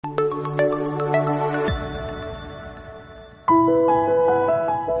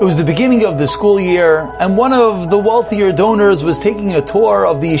It was the beginning of the school year, and one of the wealthier donors was taking a tour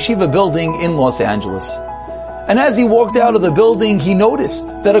of the yeshiva building in Los Angeles. And as he walked out of the building, he noticed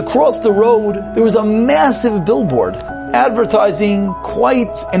that across the road, there was a massive billboard advertising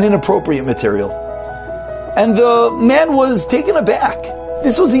quite an inappropriate material. And the man was taken aback.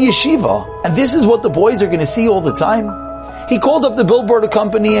 This was a yeshiva, and this is what the boys are going to see all the time. He called up the billboard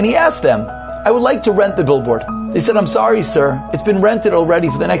company and he asked them, "I would like to rent the billboard." They said, "I'm sorry, sir. It's been rented already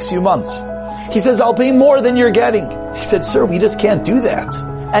for the next few months." He says, "I'll pay more than you're getting." He said, "Sir, we just can't do that."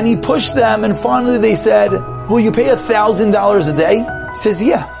 And he pushed them, and finally they said, "Will you pay $1,000 a day?" He says,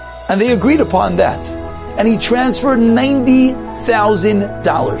 "Yeah." And they agreed upon that. And he transferred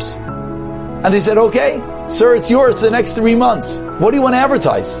 $90,000. And they said, "Okay, sir, it's yours for the next 3 months. What do you want to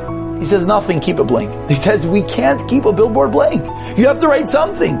advertise?" He says, "Nothing, keep it blank." He says, "We can't keep a billboard blank. You have to write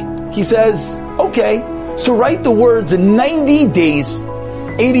something." He says, "Okay, so write the words in 90 days,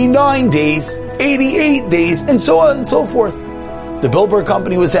 89 days, 88 days, and so on and so forth." The billboard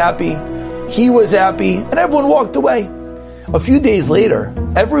company was happy, he was happy, and everyone walked away. A few days later,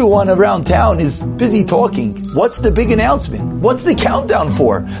 everyone around town is busy talking. What's the big announcement? What's the countdown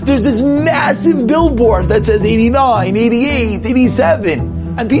for? There's this massive billboard that says 89, 88, 87.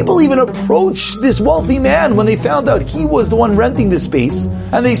 And people even approached this wealthy man when they found out he was the one renting this space.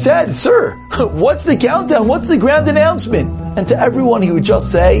 And they said, "Sir, what's the countdown? What's the grand announcement?" And to everyone he would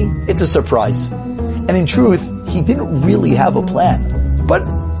just say, "It's a surprise." And in truth, he didn't really have a plan. But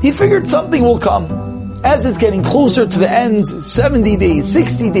he figured something will come. As it's getting closer to the end, 70 days,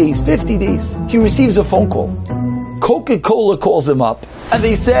 60 days, 50 days, he receives a phone call. Coca-Cola calls him up and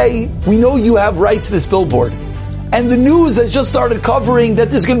they say, "We know you have rights to this billboard. And the news has just started covering that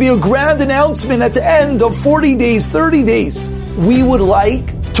there's going to be a grand announcement at the end of 40 days, 30 days. We would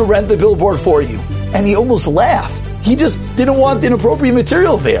like to rent the billboard for you." And he almost laughed. He just didn't want inappropriate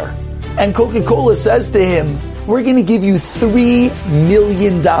material there. And Coca-Cola says to him, "We're going to give you $3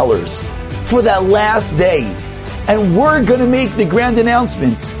 million for that last day. And we're going to make the grand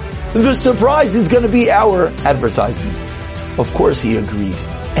announcement. The surprise is going to be our advertisement." Of course he agreed.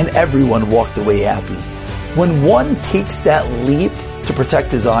 And everyone walked away happy. When one takes that leap to protect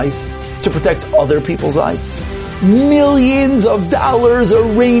his eyes, to protect other people's eyes, millions of dollars are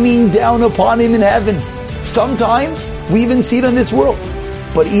raining down upon him in heaven. Sometimes we even see it in this world.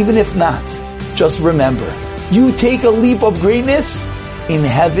 But even if not, just remember, you take a leap of greatness, in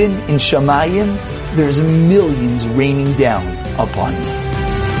heaven, in Shamayim, there's millions raining down upon you.